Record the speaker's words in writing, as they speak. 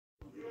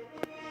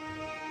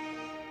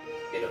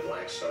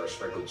black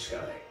star-sprinkled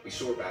sky, we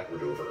soar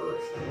backward over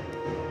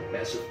Earth.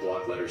 Massive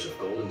block letters of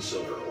gold and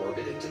silver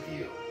orbit into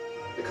view.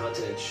 The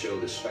continents show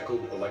the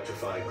speckled,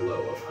 electrified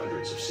glow of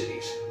hundreds of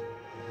cities.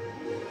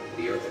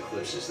 The Earth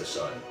eclipses the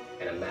sun,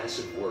 and a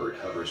massive word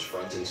hovers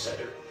front and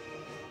center.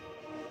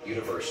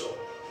 Universal,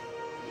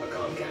 a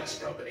Comcast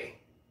company.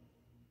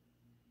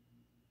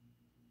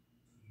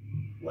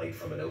 Light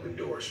from an open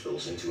door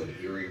spills into an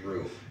eerie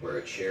room where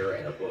a chair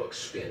and a book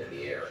spin in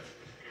the air.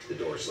 The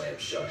door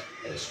slams shut,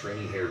 and a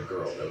stringy-haired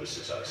girl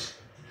notices us.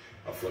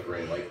 A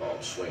flickering light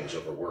bulb swings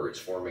over words,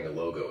 forming a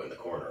logo in the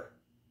corner.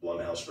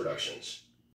 Blumhouse Productions.